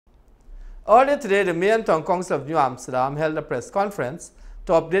Earlier today, the Mayor and Town Council of New Amsterdam held a press conference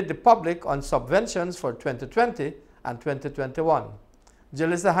to update the public on subventions for 2020 and 2021.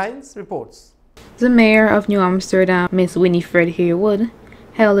 Jalissa Hines reports. The Mayor of New Amsterdam, Ms. Winifred Haywood,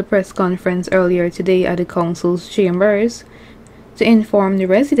 held a press conference earlier today at the Council's chambers to inform the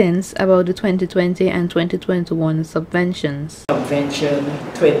residents about the 2020 and 2021 subventions. Subvention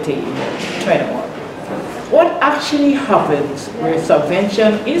 2021. What actually happens where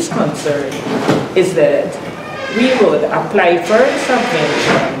subvention is concerned is that we would apply for the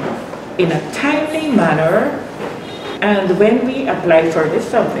subvention in a timely manner, and when we apply for the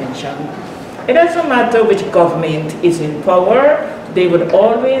subvention, it doesn't matter which government is in power, they would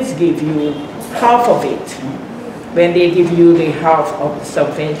always give you half of it. When they give you the half of the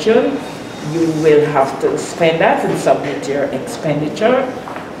subvention, you will have to spend that and submit your expenditure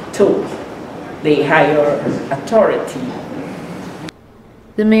to the higher authority.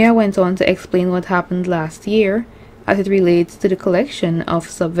 The Mayor went on to explain what happened last year as it relates to the collection of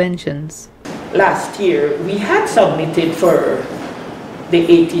subventions. Last year, we had submitted for the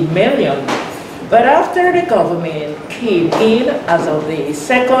 18 million, but after the government came in as of the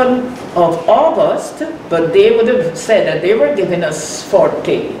 2nd of August, but they would have said that they were giving us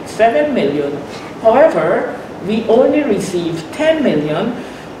 47 million. However, we only received 10 million,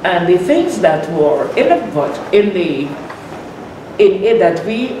 and the things that were that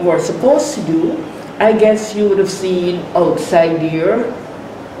we were supposed to do, I guess you would have seen outside there,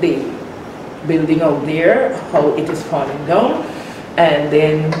 the building out there, how it is falling down. And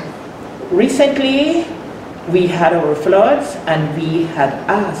then recently we had our floods and we had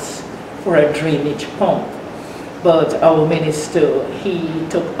asked for a drainage pump. But our minister, he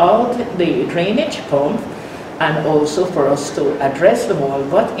took out the drainage pump and also for us to address the wall,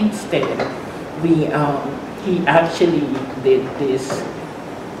 but instead he actually did this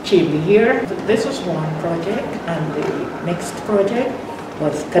chamber here. This was one project, and the next project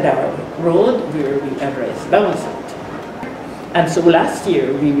was Kadar Road, where we addressed. That was it. And so last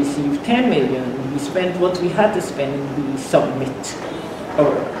year we received 10 million. We spent what we had to spend, and we submit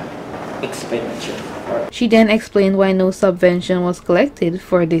our expenditure. She then explained why no subvention was collected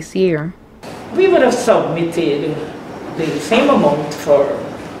for this year. We would have submitted the same amount for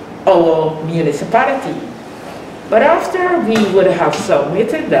our municipality. But after we would have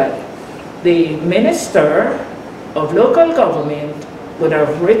submitted that, the Minister of Local Government would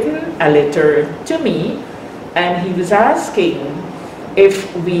have written a letter to me, and he was asking if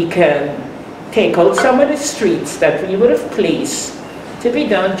we can take out some of the streets that we would have placed to be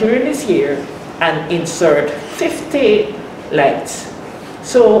done during this year and insert 50 lights.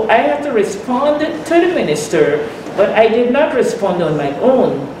 So I had to respond to the minister, but I did not respond on my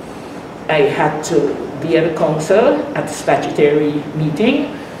own. I had to be at the council at the statutory meeting,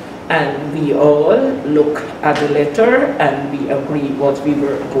 and we all look at the letter and we agreed what we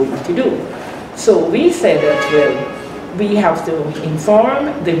were going to do. So we said that, well, we have to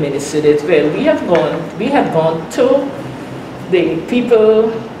inform the minister that, well, we have gone to the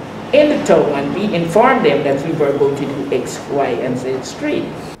people in the town and we informed them that we were going to do X, Y, and Z street.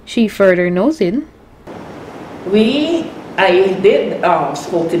 She further noted, I did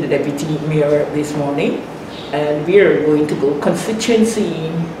spoke to the deputy mayor this morning, and we are going to go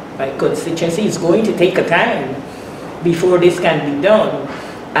constituency by constituency. It's going to take a time before this can be done,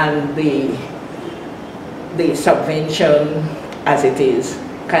 and the subvention as it is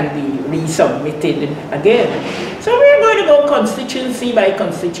can be resubmitted again. So we're going to go constituency by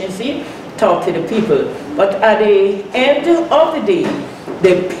constituency, talk to the people. But at the end of the day,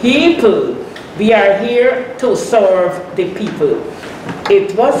 the people, we are here to serve the people.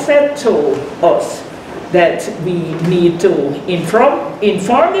 It was said to us that we need to inform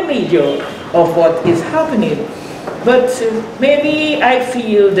the media of what is happening. But maybe I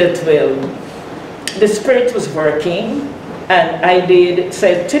feel that, well, the spirit was working, and I did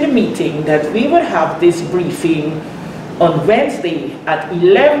say to the meeting that we would have this briefing on Wednesday at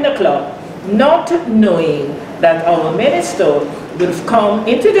 11 o'clock, not knowing that our minister would have come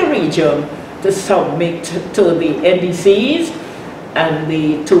into the region to submit to the M&TCs and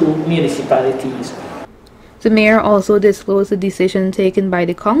the 2 municipalities. the Mayor also disclosed the decision taken by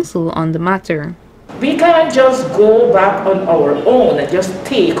the Council on the matter. We can't just go back on our own and just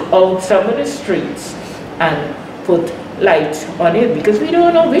take out some of the streets and put lights on it, because we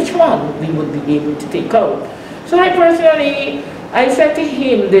don't know which one we would be able to take out. So I said to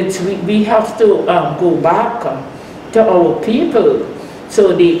him that we have to go back to our people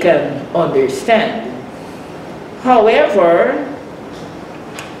so they can understand. However,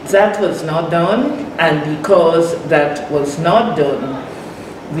 that was not done, and because that was not done,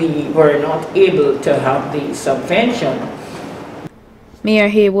 we were not able to have the subvention. Mayor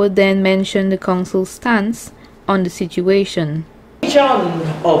Haywood then mentioned the council's stance on the situation. The vision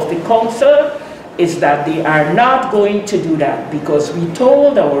of the council is that they are not going to do that because we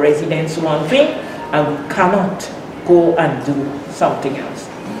told our residents one thing and we cannot go and do something else.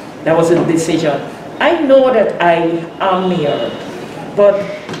 That was a decision. I know that I am mayor, but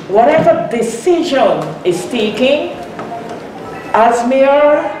whatever decision is taken, as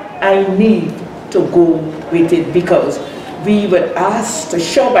mayor, I need to go with it because we were asked to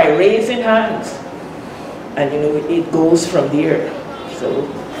show by raising hands. And you know, it goes from there. So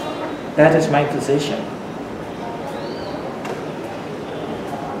that is my position.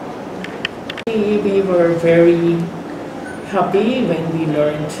 We were very happy when we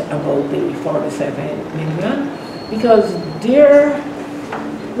learned about the 47 million because there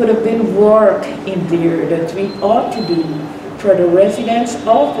would have been work in there that we ought to do for the residents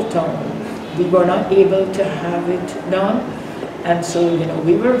of the town. We were not able to have it done, and so you know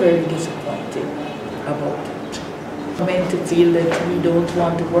we were very disappointed about it. I meant to feel that we don't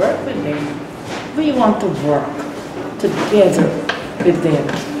want to work with them. We want to work together with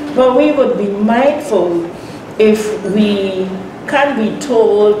them. But we would be mindful if we can be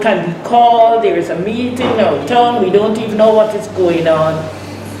told, can be called, there is a meeting or town, we don't even know what is going on.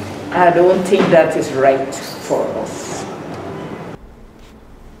 I don't think that is right for us.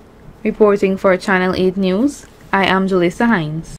 Reporting for Channel 8 News, I am Julissa Hines.